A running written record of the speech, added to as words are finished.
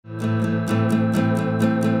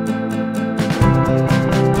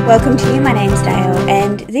welcome to you. My name's Dale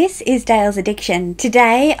and this is Dale's Addiction.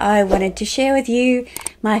 Today I wanted to share with you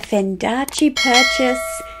my Fendace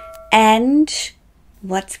purchase and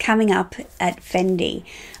what's coming up at Fendi.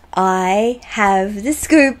 I have the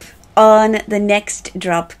scoop on the next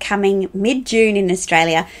drop coming mid-June in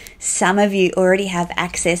Australia. Some of you already have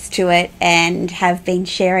access to it and have been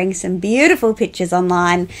sharing some beautiful pictures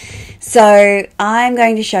online. So I'm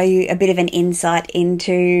going to show you a bit of an insight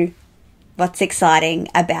into what's exciting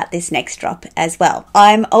about this next drop as well.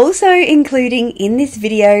 I'm also including in this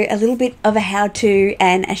video a little bit of a how-to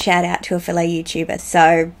and a shout out to a fellow YouTuber,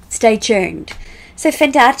 so stay tuned. So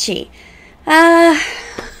Fendace,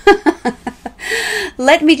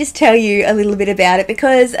 let me just tell you a little bit about it,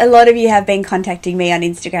 because a lot of you have been contacting me on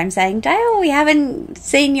Instagram saying, Dale, we haven't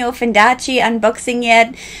seen your Fendace unboxing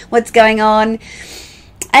yet, what's going on?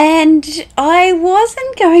 And I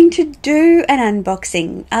wasn't going to do an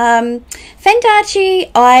unboxing. Fendace,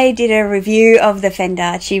 I did a review of the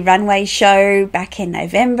Fendace runway show back in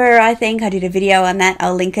November, I think. I did a video on that.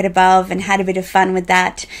 I'll link it above, and had a bit of fun with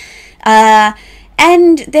that.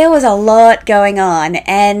 And there was a lot going on,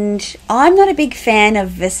 and I'm not a big fan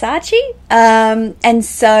of Versace. And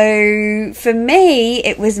so for me,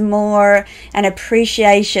 it was more an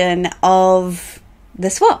appreciation of the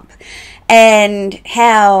swap and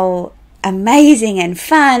how amazing and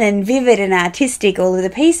fun and vivid and artistic all of the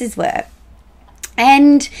pieces were.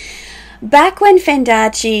 And back when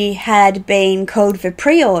Fendace had been called for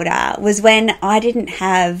pre-order was when I didn't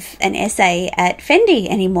have an essay at Fendi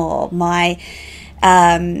anymore. My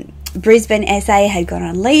Brisbane essay had gone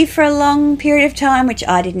on leave for a long period of time, which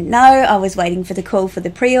I didn't know. I was waiting for the call for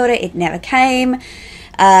the pre-order. It never came.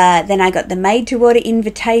 Then I got the made-to-order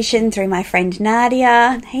invitation through my friend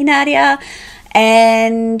Nadia. Hey, Nadia.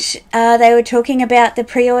 And they were talking about the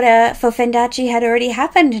pre-order for Fendace had already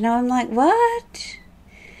happened. And I'm like, what?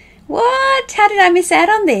 What? How did I miss out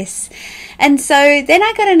on this? And so then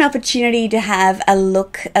I got an opportunity to have a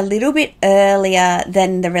look a little bit earlier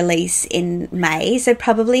than the release in May, so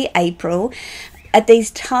probably April, at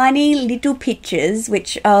these tiny little pictures,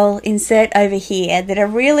 which I'll insert over here, that are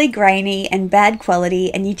really grainy and bad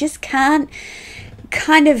quality, and you just can't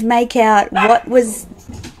kind of make out what was...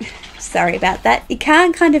 Sorry about that. You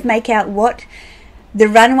can't kind of make out what the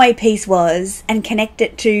runway piece was and connect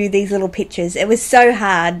it to these little pictures. It was so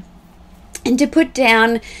hard. And to put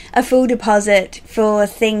down a full deposit for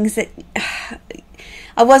things that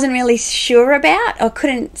I wasn't really sure about or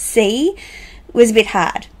couldn't see was a bit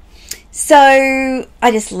hard. So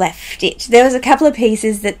I just left it. There was a couple of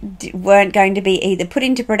pieces that weren't going to be either put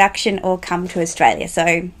into production or come to Australia. So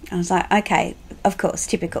I was like, okay, of course,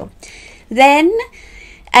 typical. Then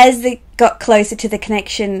as they got closer to the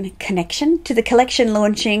collection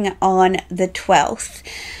launching on the 12th,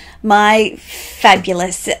 my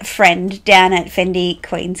fabulous friend down at Fendi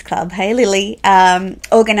Queen's Club, hey Lily,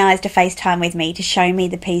 organised a FaceTime with me to show me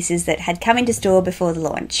the pieces that had come into store before the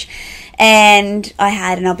launch. And I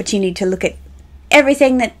had an opportunity to look at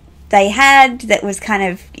everything that they had that was kind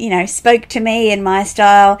of, you know, spoke to me and my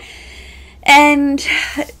style. And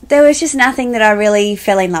there was just nothing that I really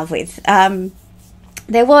fell in love with.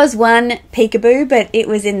 There was one peekaboo, but it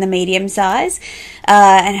was in the medium size,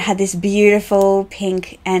 and it had this beautiful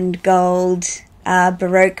pink and gold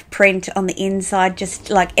Baroque print on the inside, just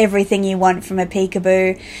like everything you want from a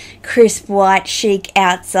peekaboo. Crisp white, chic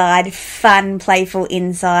outside, fun, playful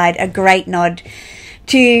inside, a great nod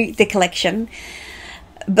to the collection.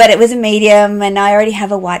 But it was a medium, and I already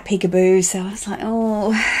have a white peekaboo, so I was like,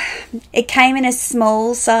 oh. It came in a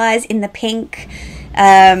small size in the pink.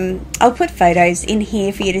 I'll put photos in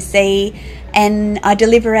here for you to see, and I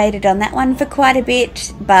deliberated on that one for quite a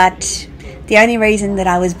bit, but the only reason that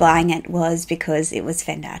I was buying it was because it was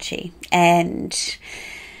Fendace, and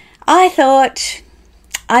I thought,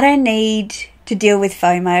 I don't need to deal with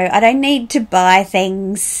FOMO. I don't need to buy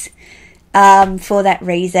things for that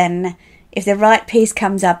reason. If the right piece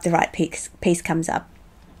comes up, the right piece comes up.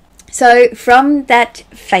 So from that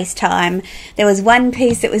FaceTime, there was one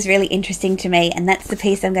piece that was really interesting to me, and that's the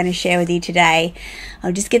piece I'm going to share with you today.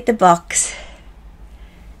 I'll just get the box.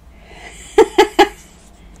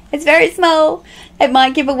 It's very small. It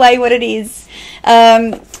might give away what it is.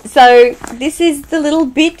 So this is the little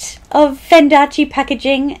bit of Fendace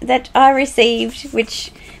packaging that I received,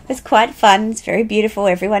 which was quite fun. It's very beautiful.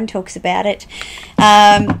 Everyone talks about it.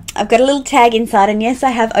 I've got a little tag inside, and yes,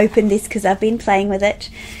 I have opened this because I've been playing with it.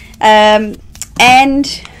 And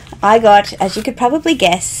I got, as you could probably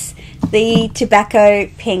guess, the tobacco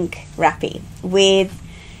pink wrappy with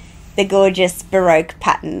the gorgeous Baroque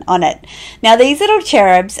pattern on it. Now, these little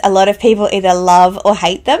cherubs, a lot of people either love or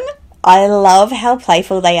hate them. I love how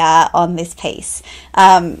playful they are on this piece.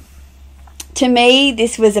 To me,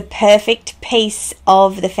 this was a perfect piece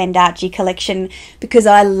of the Fendace collection because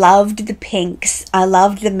I loved the pinks. I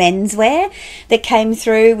loved the menswear that came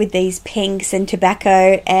through with these pinks and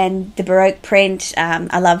tobacco and the Baroque print.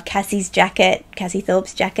 I love Cassie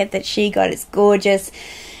Thorpe's jacket that she got. It's gorgeous.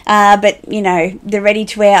 But, you know, the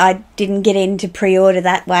ready-to-wear, I didn't get in to pre-order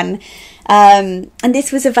that one. And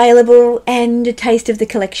this was available and a taste of the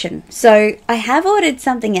collection. So I have ordered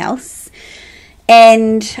something else.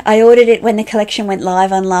 And I ordered it when the collection went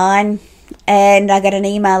live online, and I got an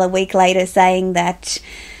email a week later saying that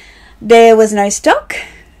there was no stock,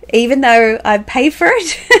 even though I paid for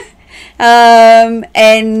it,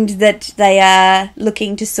 and that they are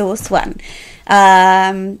looking to source one.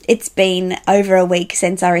 It's been over a week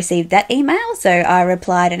since I received that email, so I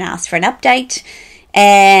replied and asked for an update,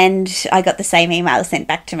 and I got the same email sent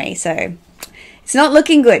back to me, so it's not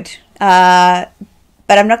looking good.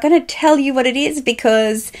 But I'm not going to tell you what it is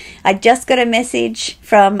because I just got a message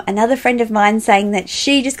from another friend of mine saying that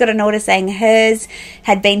she just got an order saying hers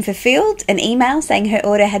had been fulfilled, an email saying her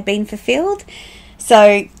order had been fulfilled.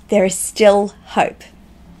 So there is still hope.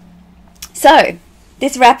 So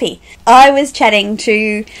this wrappy, I was chatting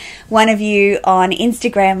to one of you on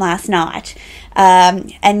Instagram last night,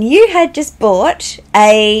 and you had just bought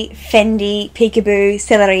a Fendi Peekaboo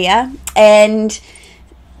Selleria and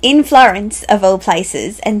in Florence, of all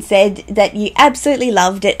places, and said that you absolutely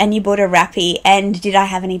loved it and you bought a wrappy, and did I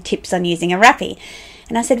have any tips on using a wrappy?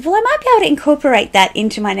 And I said, well, I might be able to incorporate that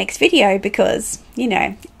into my next video because, you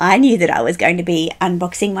know, I knew that I was going to be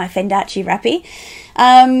unboxing my Fendace wrappy,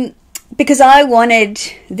 because I wanted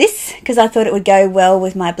this because I thought it would go well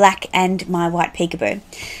with my black and my white peekaboo.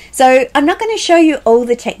 So I'm not going to show you all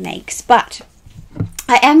the techniques, but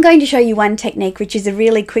I am going to show you one technique which is a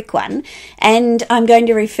really quick one, and I'm going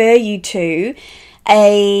to refer you to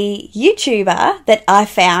a YouTuber that I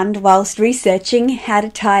found whilst researching how to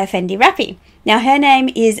tie a Fendi Wrappy. Now her name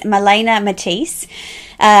is Milena Matisse.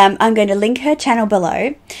 I'm going to link her channel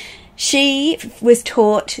below. She was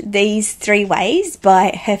taught these 3 ways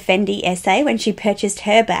by her Fendi essay when she purchased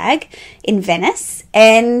her bag in Venice,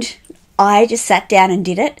 and I just sat down and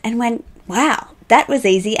did it and went, wow, that was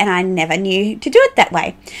easy, and I never knew to do it that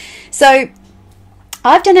way. So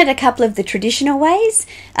I've done it a couple of the traditional ways.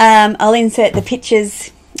 I'll insert the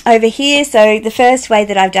pictures over here. So the first way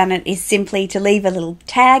that I've done it is simply to leave a little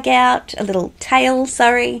tag out, a little tail,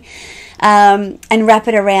 and wrap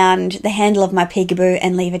it around the handle of my peekaboo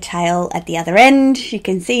and leave a tail at the other end. You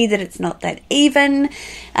can see that it's not that even.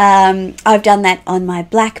 I've done that on my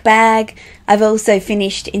black bag. I've also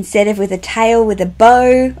finished, instead of with a tail, with a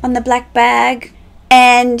bow on the black bag.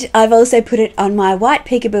 And I've also put it on my white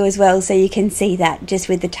peekaboo as well, so you can see that just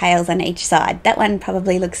with the tails on each side. That one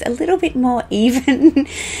probably looks a little bit more even.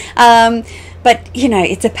 But, you know,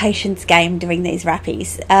 it's a patience game doing these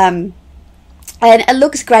wrappies. And it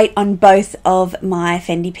looks great on both of my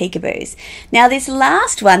Fendi peekaboos. Now this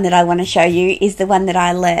last one that I want to show you is the one that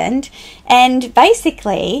I learned. And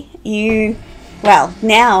basically well,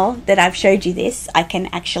 now that I've showed you this, I can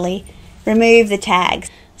actually remove the tags.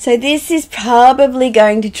 So this is probably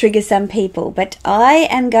going to trigger some people, but I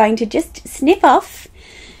am going to just snip off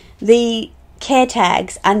the care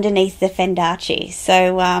tags underneath the Fendace.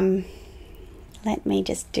 So let me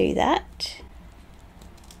just do that.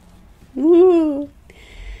 Ooh.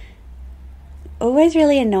 Always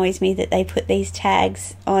really annoys me that they put these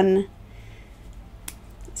tags on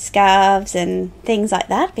scarves and things like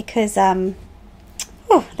that, because that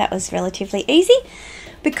was relatively easy,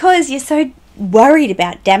 because you're so worried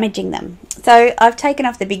about damaging them. So I've taken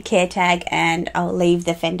off the big care tag and I'll leave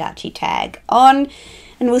the Fendace tag on,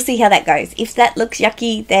 and we'll see how that goes. If that looks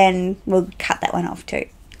yucky, then we'll cut that one off too.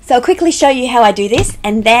 So I'll quickly show you how I do this,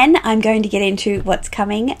 and then I'm going to get into what's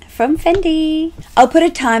coming from Fendi. I'll put a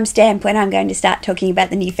timestamp when I'm going to start talking about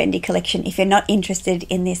the new Fendi collection if you're not interested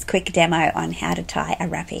in this quick demo on how to tie a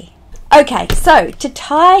wrappy. Okay, so to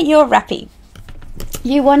tie your wrappy,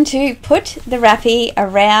 you want to put the wrappy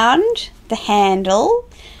around the handle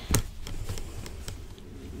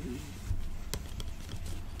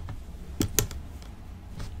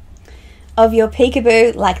of your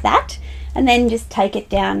peekaboo like that, and then just take it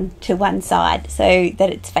down to one side so that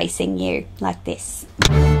it's facing you like this.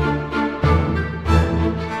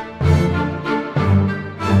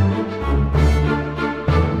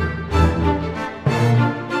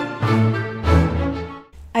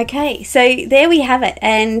 Okay, so there we have it,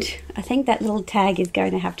 and I think that little tag is going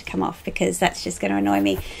to have to come off because that's just going to annoy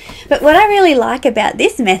me. But what I really like about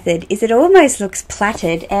this method is it almost looks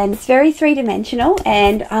plaited, and it's very three-dimensional,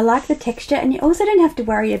 and I like the texture, and you also don't have to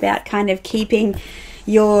worry about kind of keeping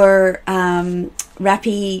your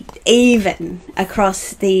wrappy even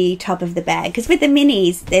across the top of the bag, because with the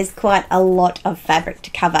minis there's quite a lot of fabric to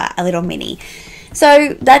cover a little mini.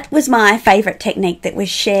 So that was my favourite technique that was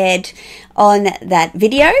shared on that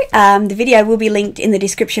video. The video will be linked in the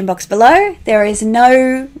description box below. There is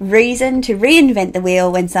no reason to reinvent the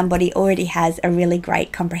wheel when somebody already has a really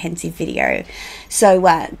great comprehensive video.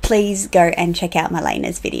 So please go and check out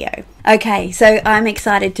Malena's video. Okay, so I'm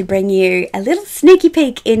excited to bring you a little sneaky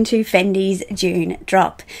peek into Fendi's June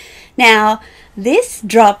drop. Now, this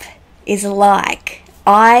drop is like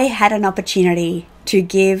I had an opportunity to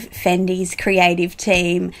give Fendi's creative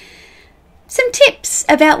team some tips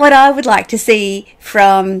about what I would like to see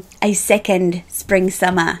from a second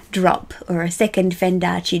spring-summer drop or a second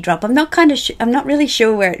Fendace drop. I'm not really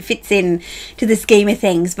sure where it fits in to the scheme of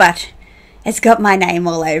things, but it's got my name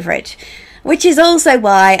all over it, which is also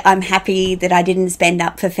why I'm happy that I didn't spend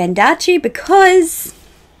up for Fendace, because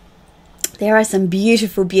there are some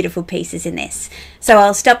beautiful, beautiful pieces in this. So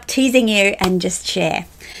I'll stop teasing you and just share.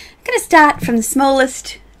 I'm going to start from the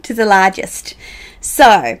smallest to the largest.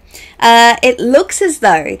 So it looks as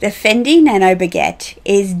though the Fendi Nano Baguette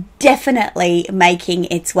is definitely making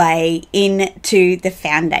its way into the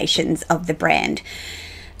foundations of the brand.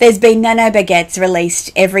 There's been Nano Baguettes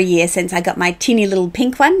released every year since I got my teeny little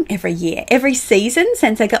pink one, every season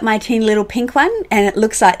since I got my teeny little pink one, and it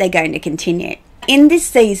looks like they're going to continue. In this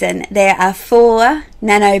season, there are 4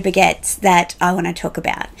 Nano Baguettes that I want to talk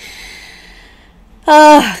about.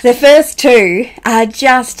 Oh, the first 2 are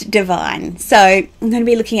just divine. So I'm going to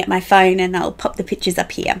be looking at my phone and I'll pop the pictures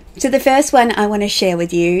up here. So the first one I want to share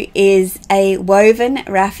with you is a woven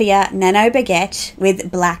raffia Nano Baguette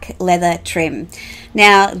with black leather trim.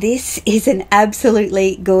 Now, this is an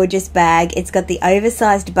absolutely gorgeous bag. It's got the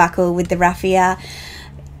oversized buckle with the raffia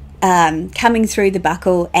coming through the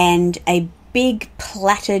buckle and a big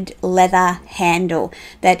plaited leather handle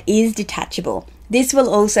that is detachable. This will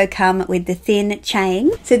also come with the thin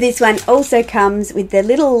chain. So this one also comes with the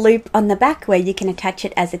little loop on the back where you can attach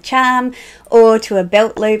it as a charm or to a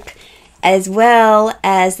belt loop, as well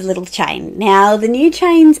as the little chain. Now, the new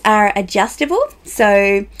chains are adjustable,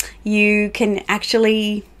 so you can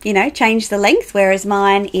actually, change the length, whereas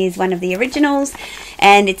mine is one of the originals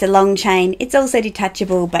and it's a long chain. It's also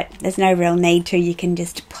detachable, but there's no real need to. You can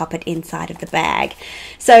just pop it inside of the bag.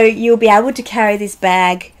 So you'll be able to carry this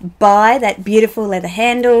bag by that beautiful leather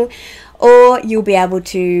handle, or you'll be able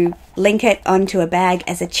to link it onto a bag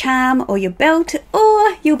as a charm or your belt,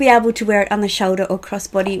 or you'll be able to wear it on the shoulder or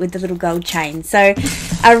crossbody with the little gold chain. So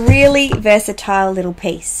a really versatile little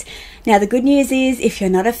piece. Now, the good news is, if you're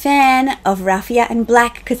not a fan of raffia and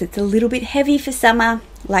black because it's a little bit heavy for summer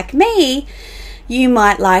like me, you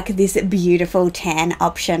might like this beautiful tan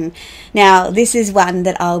option. Now, this is one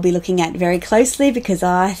that I'll be looking at very closely because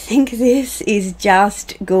I think this is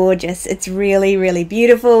just gorgeous. It's really, really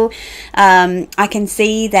beautiful. I can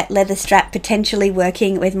see that leather strap potentially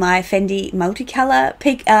working with my Fendi multicolour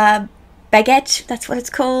baguette, that's what it's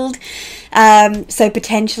called. So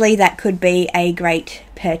potentially that could be a great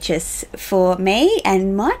purchase for me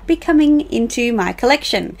and might be coming into my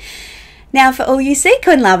collection. Now, for all you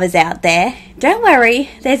sequin lovers out there, don't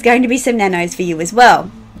worry, there's going to be some nanos for you as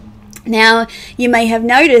well. Now, you may have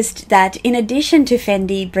noticed that in addition to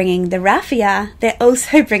Fendi bringing the raffia, they're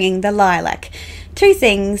also bringing the lilac. 2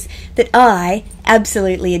 things that I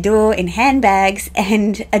absolutely adore in handbags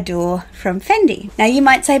and adore from Fendi. Now, you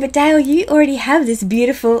might say, but Dale, you already have this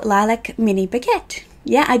beautiful lilac mini baguette.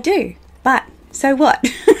 Yeah, I do, but so what?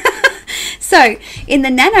 So, in the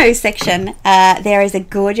nano section, there is a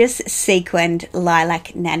gorgeous sequined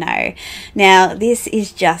lilac nano. Now, this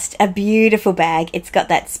is just a beautiful bag. It's got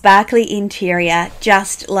that sparkly interior,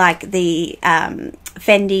 just like the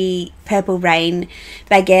Fendi Purple Rain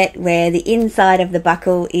baguette, where the inside of the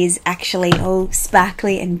buckle is actually all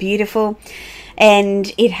sparkly and beautiful.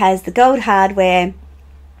 And it has the gold hardware.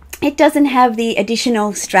 It doesn't have the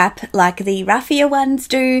additional strap like the raffia ones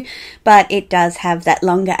do, but it does have that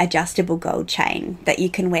longer adjustable gold chain that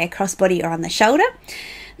you can wear crossbody or on the shoulder.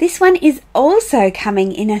 This one is also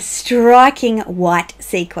coming in a striking white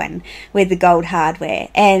sequin with the gold hardware,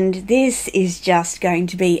 and this is just going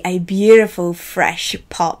to be a beautiful fresh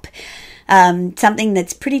pop. Something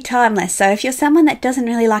that's pretty timeless. So if you're someone that doesn't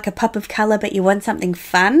really like a pop of colour but you want something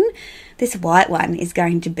fun, this white one is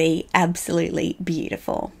going to be absolutely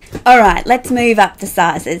beautiful. All right, let's move up the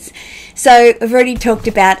sizes. So we've already talked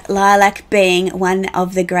about lilac being one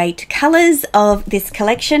of the great colours of this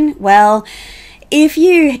collection. Well, if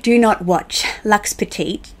you do not watch Luxe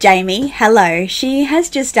Petite, Jamie, hello, she has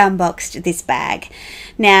just unboxed this bag.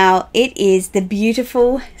 Now, it is the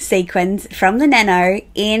beautiful sequins from the Nano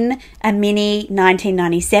in a mini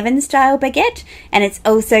 1997 style baguette, and it's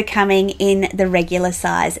also coming in the regular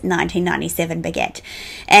size 1997 baguette.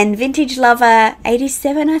 And Vintage Lover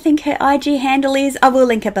 87, I think her IG handle is, I will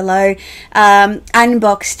link it below,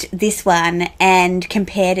 unboxed this one and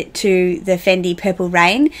compared it to the Fendi Purple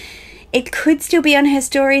Rain. It could still be on her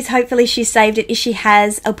stories. Hopefully she saved it. If she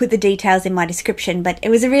has, I'll put the details in my description. But it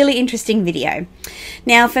was a really interesting video.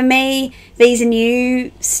 Now for me, these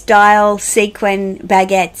new style sequin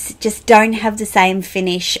baguettes just don't have the same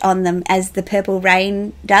finish on them as the Purple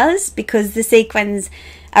Rain does, because the sequins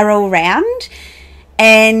are all round.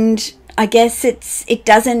 And I guess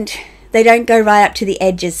they don't go right up to the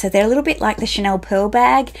edges, so they're a little bit like the Chanel Pearl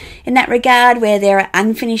bag in that regard, where there are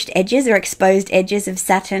unfinished edges or exposed edges of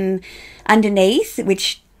satin underneath,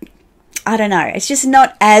 which, I don't know, it's just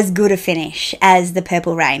not as good a finish as the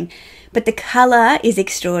Purple Rain, but the colour is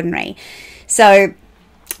extraordinary. So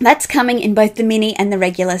that's coming in both the mini and the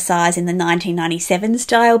regular size in the 1997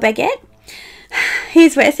 style baguette.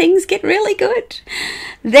 Here's where things get really good.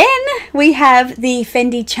 Then we have the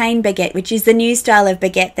Fendi chain baguette, which is the new style of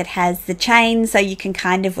baguette that has the chain, so you can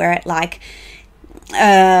kind of wear it like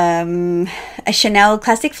a Chanel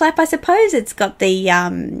classic flap, I suppose. It's got the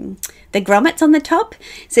grommets on the top,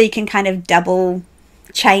 so you can kind of double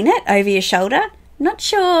chain it over your shoulder. Not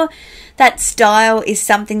sure that style is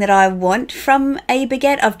something that I want from a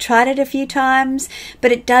baguette. I've tried it a few times,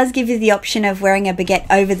 but it does give you the option of wearing a baguette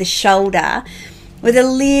over the shoulder with a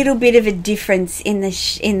little bit of a difference in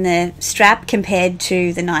the strap compared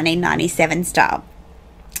to the 1997 style.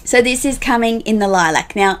 So this is coming in the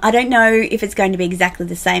lilac. Now, I don't know if it's going to be exactly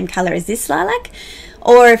the same colour as this lilac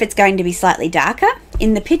or if it's going to be slightly darker.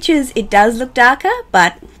 In the pictures, it does look darker,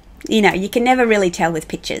 but, you know, you can never really tell with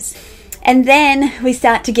pictures. And then we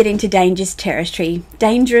start to get into dangerous territory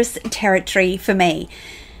for me,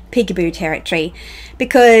 peekaboo territory.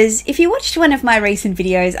 Because if you watched one of my recent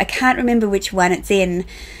videos, I can't remember which one it's in,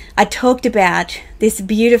 I talked about this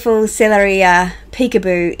beautiful Celeria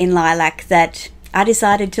peekaboo in lilac that I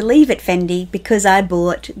decided to leave at Fendi because I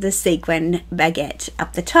bought the sequin baguette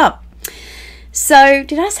up the top. So,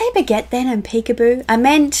 did I say baguette then and peekaboo? I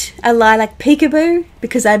meant a lilac peekaboo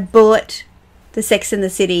because I bought the Sex and the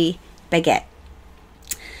City baguette.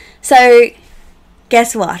 So,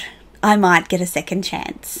 guess what? I might get a second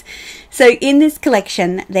chance. So in this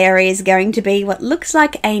collection, there is going to be what looks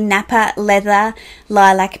like a Napa leather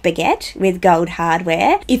lilac baguette with gold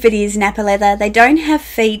hardware. If it is Napa leather, they don't have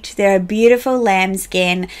feet. They're a beautiful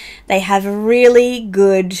lambskin. They have really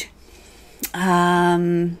good, what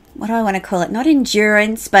do I want to call it? Not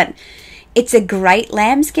endurance, but it's a great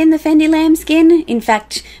lambskin, the Fendi lambskin. In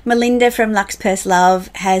fact, Melinda from Luxe Purse Love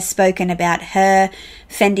has spoken about her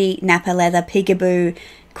Fendi Napa leather peekaboo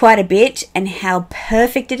quite a bit and how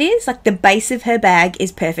perfect it is. Like, the base of her bag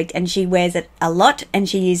is perfect and she wears it a lot and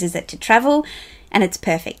she uses it to travel and it's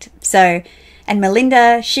perfect. So, and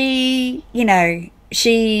Melinda, she, you know,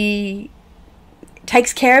 she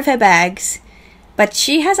takes care of her bags, but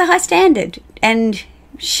she has a high standard and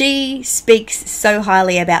she speaks so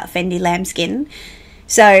highly about Fendi lambskin.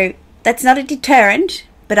 So that's not a deterrent,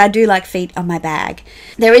 but I do like feet on my bag.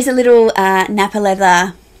 There is a little Napa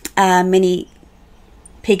leather mini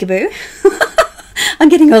peekaboo. I'm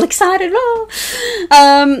getting all excited.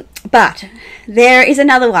 But there is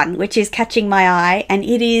another one which is catching my eye, and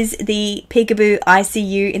it is the Peekaboo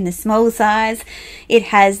ICU in the small size. It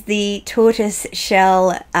has the tortoise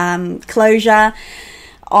shell closure.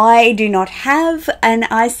 I do not have an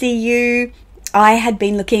ICU. I had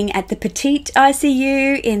been looking at the Petite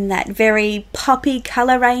ICU in that very poppy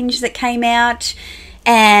colour range that came out,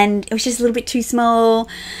 and it was just a little bit too small.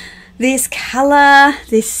 This colour,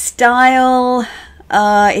 this style,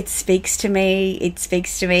 it speaks to me. It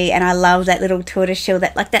speaks to me, and I love that little tortoiseshell,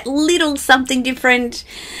 that little something different.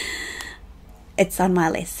 It's on my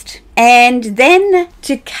list. And then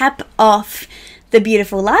to cap off the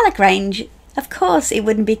beautiful lilac range, of course, it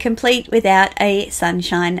wouldn't be complete without a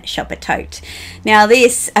Sunshine Shopper Tote. Now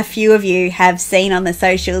this, a few of you have seen on the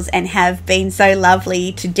socials and have been so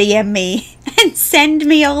lovely to DM me and send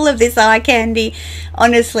me all of this eye candy.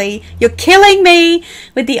 Honestly, you're killing me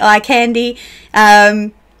with the eye candy.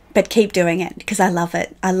 But keep doing it because I love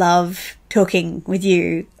it. I love talking with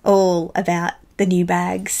you all about the new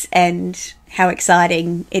bags and how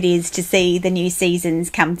exciting it is to see the new seasons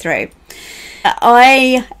come through.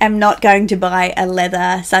 I am not going to buy a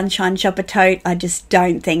leather sunshine shopper tote. I just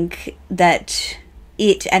don't think that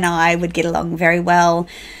it and I would get along very well.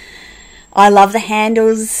 I love the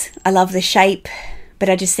handles, I love the shape, but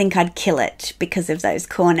I just think I'd kill it because of those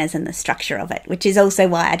corners and the structure of it, which is also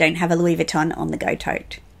why I don't have a Louis Vuitton on the go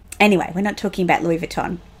tote. Anyway, we're not talking about Louis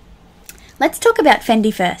Vuitton. Let's talk about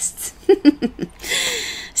Fendi firsts.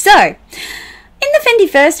 So, in the Fendi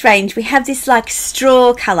First range, we have this like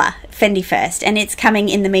straw colour Fendi First, and it's coming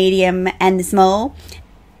in the medium and the small.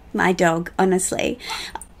 My dog, honestly.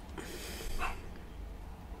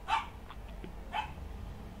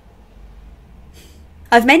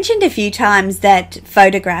 I've mentioned a few times that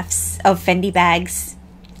photographs of Fendi bags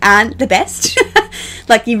aren't the best.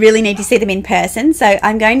 Like, you really need to see them in person. So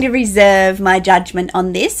I'm going to reserve my judgment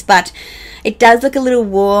on this, but it does look a little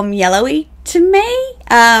warm yellowy to me.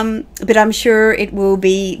 But I'm sure it will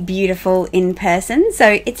be beautiful in person.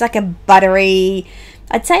 So it's like a buttery,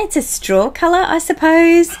 I'd say it's a straw colour, I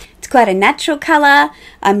suppose. It's quite a natural colour.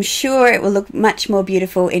 I'm sure it will look much more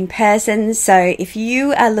beautiful in person. So if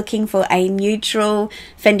you are looking for a neutral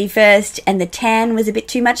Fendi First and the tan was a bit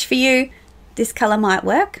too much for you, this colour might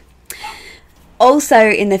work. Also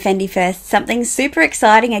in the Fendi First, something super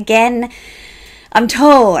exciting. Again, I'm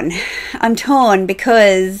torn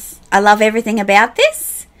because I love everything about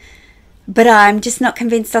this, but I'm just not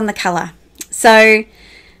convinced on the colour. So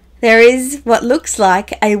there is what looks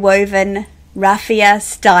like a woven raffia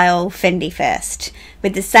style Fendi First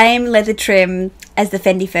with the same leather trim as the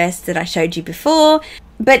Fendi First that I showed you before,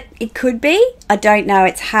 but it could be. I don't know.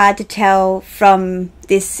 It's hard to tell from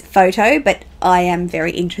this photo, but I am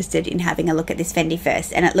very interested in having a look at this Fendi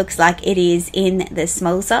First, and it looks like it is in the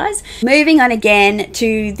small size. Moving on again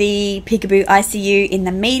to the Peekaboo ICU in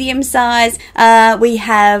the medium size. We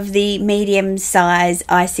have the medium size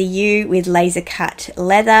ICU with laser cut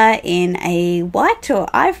leather in a white or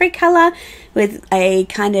ivory colour with a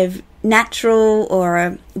kind of natural or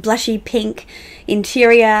a blushy pink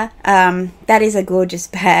interior. That is a gorgeous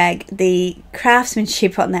bag. The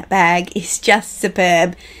craftsmanship on that bag is just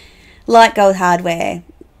superb. Light gold hardware.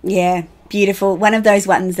 Yeah, beautiful. One of those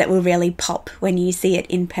ones that will really pop when you see it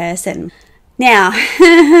in person. Now,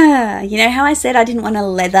 you know how I said I didn't want a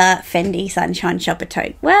leather Fendi Sunshine Shopper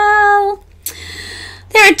tote? Well,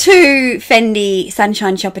 there are two Fendi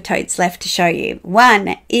Sunshine Shopper totes left to show you.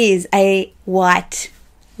 One is a white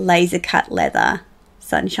laser cut leather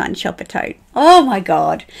Sunshine Shopper tote. Oh my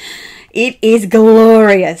God. It is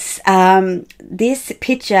glorious. This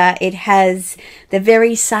picture, it has the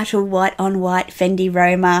very subtle white on white Fendi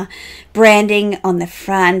Roma branding on the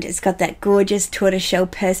front. It's got that gorgeous tortoiseshell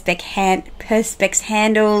perspex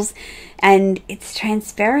handles, and it's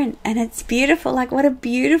transparent and it's beautiful. Like, what a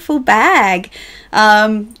beautiful bag.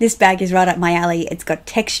 This bag is right up my alley. It's got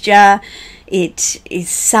texture. It is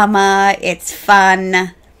summer. It's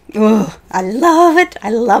fun. Oh, I love it. I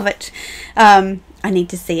love it. I need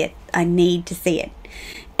to see it. I need to see it.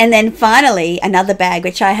 And then finally, another bag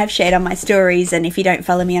which I have shared on my stories, and if you don't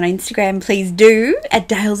follow me on Instagram, please do, at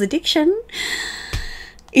DaylesAddiction,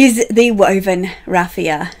 is the woven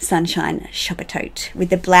raffia Sunshine Shopper tote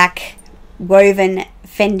with the black woven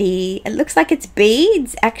Fendi. It looks like it's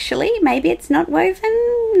beads, actually. Maybe it's not woven.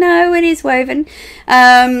 No, it is woven.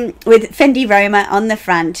 With Fendi Roma on the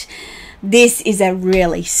front. This is a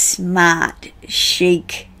really smart,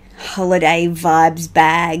 chic, holiday vibes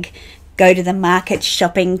bag. Go to the market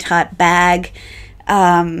shopping type bag.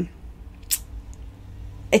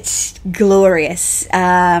 It's glorious.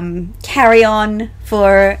 Carry on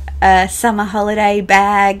for a summer holiday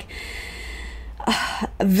bag.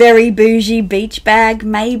 Very bougie beach bag,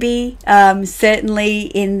 maybe. Certainly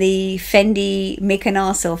in the Fendi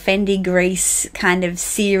Mykonos or Fendi Greece kind of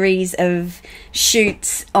series of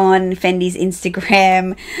shoots on Fendi's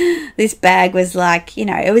Instagram. This bag was like, you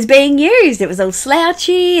know, it was being used. It was all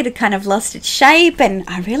slouchy. It had kind of lost its shape, and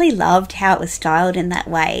I really loved how it was styled in that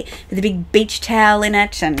way with a big beach towel in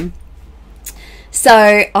it. And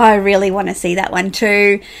so I really want to see that one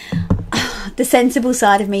too. The sensible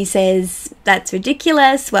side of me says, that's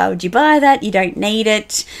ridiculous. Why would you buy that? You don't need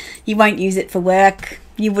it. You won't use it for work.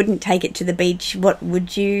 You wouldn't take it to the beach. What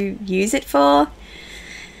would you use it for?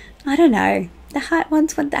 I don't know. The heart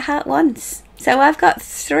wants what the heart wants. So I've got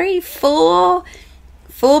four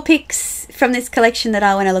picks from this collection that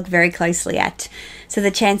I want to look very closely at. So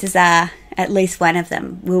the chances are at least one of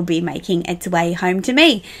them will be making its way home to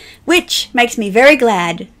me, which makes me very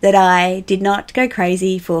glad that I did not go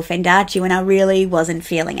crazy for Fendace when I really wasn't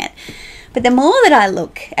feeling it. But the more that I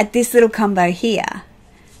look at this little combo here,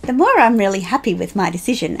 the more I'm really happy with my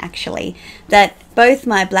decision, actually, that both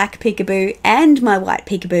my black peekaboo and my white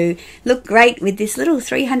peekaboo look great with this little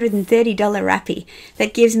 $330 wrappy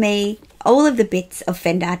that gives me all of the bits of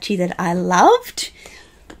Fendace that I loved,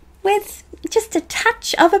 with just a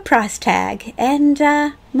touch of a price tag and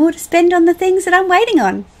more to spend on the things that I'm waiting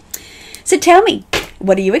on. So tell me,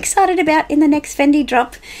 what are you excited about in the next Fendi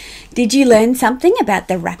drop? Did you learn something about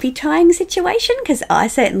the wrappy tying situation? Because I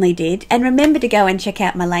certainly did. And remember to go and check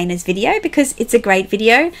out Malena's video, because it's a great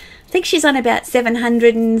video. I think she's on about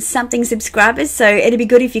 700 and something subscribers, so it'd be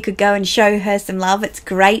good if you could go and show her some love. It's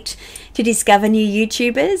great to discover new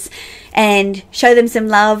YouTubers and show them some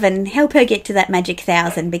love and help her get to that magic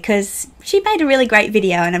 1,000, because she made a really great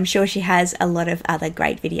video, and I'm sure she has a lot of other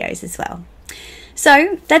great videos as well.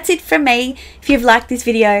 So that's it from me. If you've liked this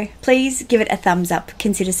video, please give it a thumbs up.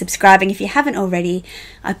 Consider subscribing if you haven't already.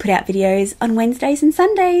 I put out videos on Wednesdays and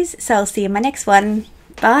Sundays, so I'll see you in my next one.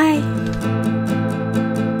 Bye.